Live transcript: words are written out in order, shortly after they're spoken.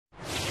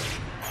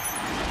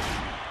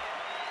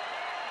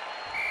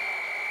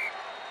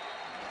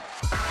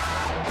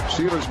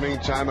Steelers,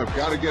 meantime, have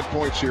got to get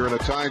points here in a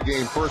tie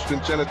game. 1st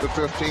and 10 at the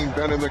 15.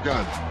 Ben in the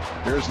gun.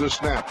 Here's the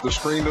snap. The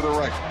screen to the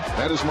right.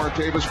 That is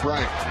Martavis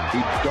Bryant. He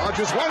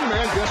dodges one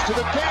man, gets to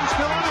the 10,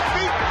 still on his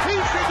feet.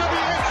 He's into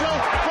the end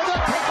zone for the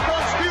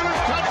Pittsburgh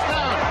Steelers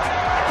touchdown.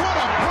 What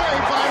a play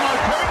by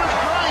Martavis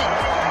Bryant.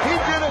 He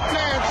did a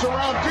dance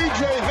around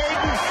DJ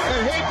Hayden,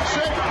 and Hayden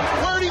said,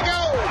 "Where'd he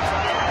go?"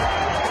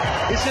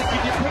 He said,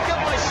 "Can you pick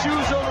up my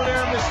shoes over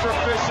there, Mr.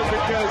 Official,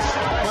 because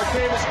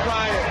Martavis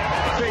Bryant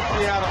faked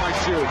me out of my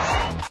shoes."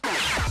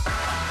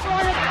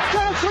 Bryant,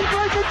 Johnson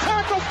breaking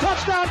tackles,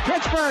 touchdown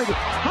Pittsburgh.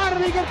 How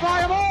did he get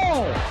by them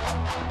all?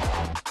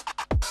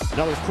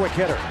 Another quick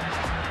hitter.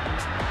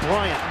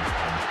 Bryant.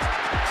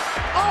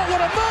 Oh,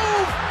 what a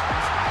move!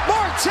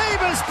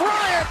 Martavis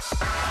Bryant!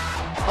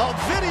 A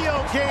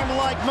video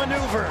game-like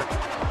maneuver.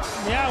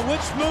 Yeah,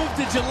 which move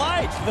did you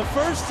like? The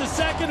first, the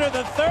second, or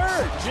the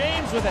third?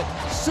 James with a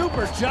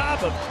super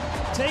job of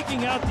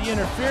taking out the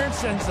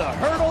interference and the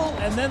hurdle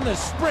and then the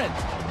sprint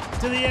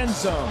to the end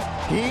zone.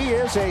 He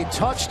is a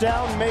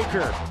touchdown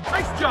maker.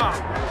 Nice job.